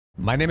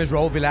My name is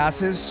Raul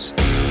Villacis,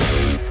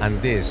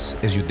 and this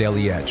is your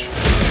Daily Edge.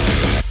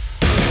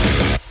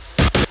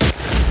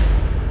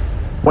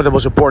 One of the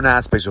most important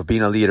aspects of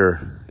being a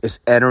leader is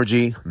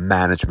energy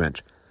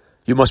management.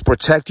 You must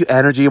protect your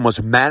energy, you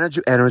must manage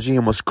your energy,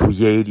 you must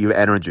create your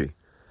energy.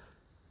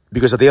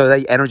 Because at the end of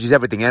the day, energy is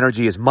everything.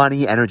 Energy is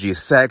money, energy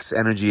is sex,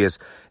 energy is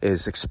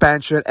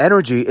expansion.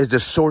 Energy is the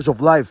source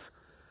of life.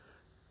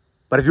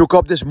 But if you woke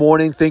up this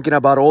morning thinking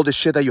about all the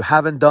shit that you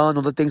haven't done,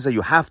 all the things that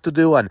you have to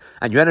do, and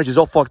your energy is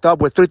all fucked up,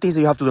 well, 3 things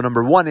that you have to do.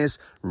 Number 1 is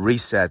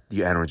reset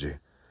your energy.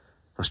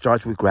 It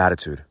starts with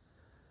gratitude.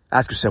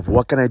 Ask yourself,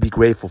 what can I be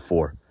grateful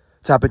for?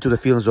 Tap into the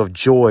feelings of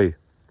joy,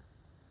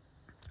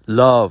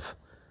 love,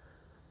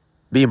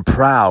 being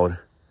proud,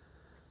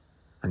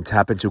 and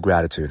tap into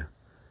gratitude.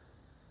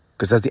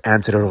 Because that's the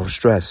antidote of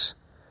stress.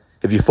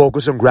 If you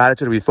focus on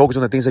gratitude, if you focus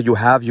on the things that you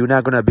have, you're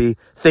not going to be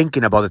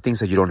thinking about the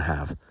things that you don't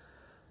have.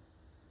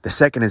 The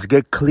second is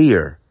get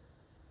clear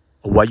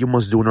of what you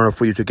must do in order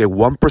for you to get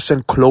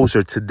 1%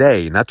 closer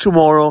today, not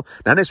tomorrow,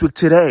 not next week,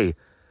 today,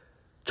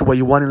 to what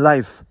you want in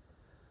life,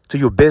 to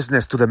your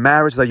business, to the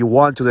marriage that you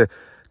want, to the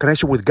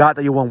connection with God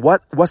that you want.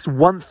 What's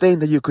one thing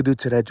that you could do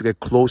today to get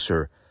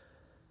closer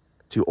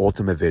to your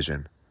ultimate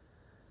vision?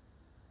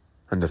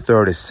 And the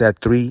third is set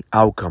 3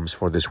 outcomes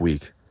for this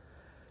week.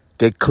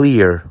 Get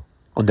clear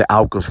on the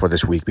outcomes for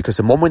this week, because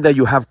the moment that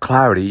you have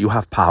clarity, you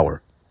have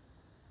power.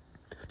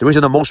 The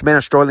reason that most men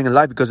are struggling in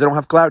life because they don't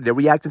have clarity. They're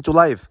reacting to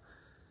life.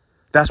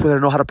 That's why they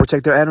don't know how to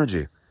protect their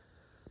energy.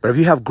 But if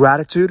you have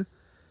gratitude,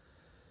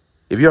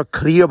 if you're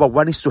clear about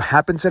what needs to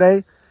happen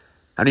today,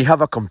 and you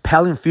have a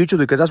compelling future,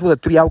 because that's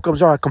what the 3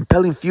 outcomes are, a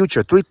compelling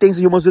future. 3 things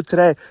that you must do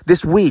today,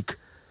 this week,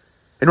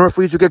 in order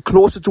for you to get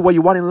closer to what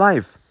you want in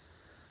life.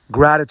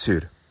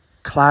 Gratitude,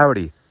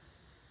 clarity,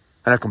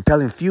 and a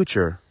compelling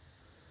future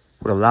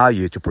would allow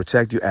you to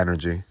protect your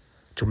energy,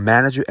 to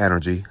manage your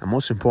energy, and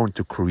most important,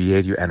 to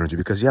create your energy,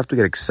 because you have to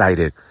get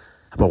excited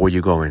about where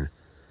you're going.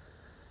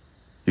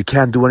 You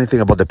can't do anything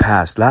about the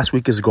past. Last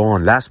week is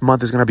gone. Last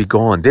month is going to be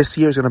gone. This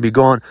year is going to be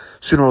gone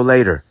sooner or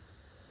later.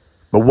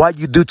 But what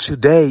you do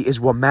today is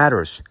what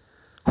matters.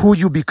 Who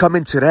you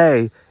becoming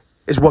today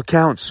is what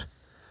counts.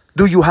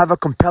 Do you have a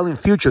compelling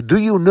future? Do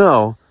you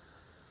know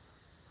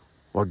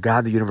what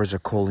God and the universe are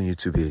calling you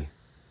to be?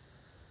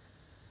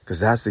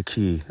 Because that's the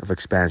key of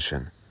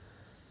expansion.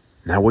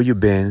 Not where you've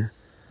been,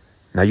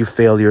 not your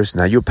failures,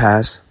 not your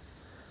past,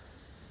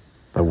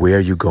 but where are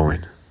you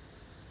going?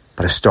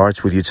 But it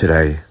starts with you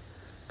today.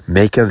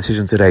 Make a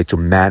decision today to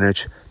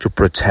manage, to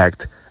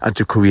protect, and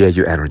to create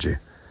your energy.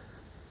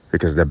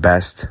 Because the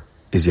best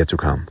is yet to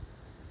come.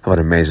 Have an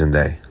amazing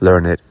day.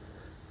 Learn it,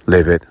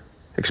 live it,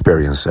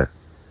 experience it.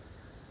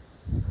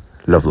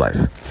 Love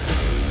life.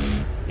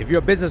 If you're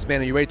a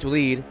businessman and you're ready to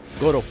lead,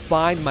 go to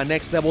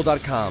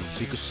findmynextlevel.com so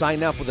you can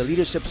sign up for the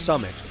Leadership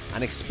Summit,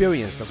 an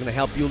experience that's going to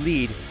help you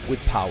lead with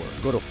power.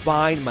 Go to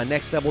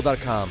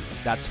findmynextlevel.com.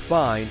 That's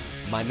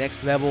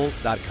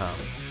findmynextlevel.com.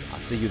 I'll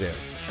see you there.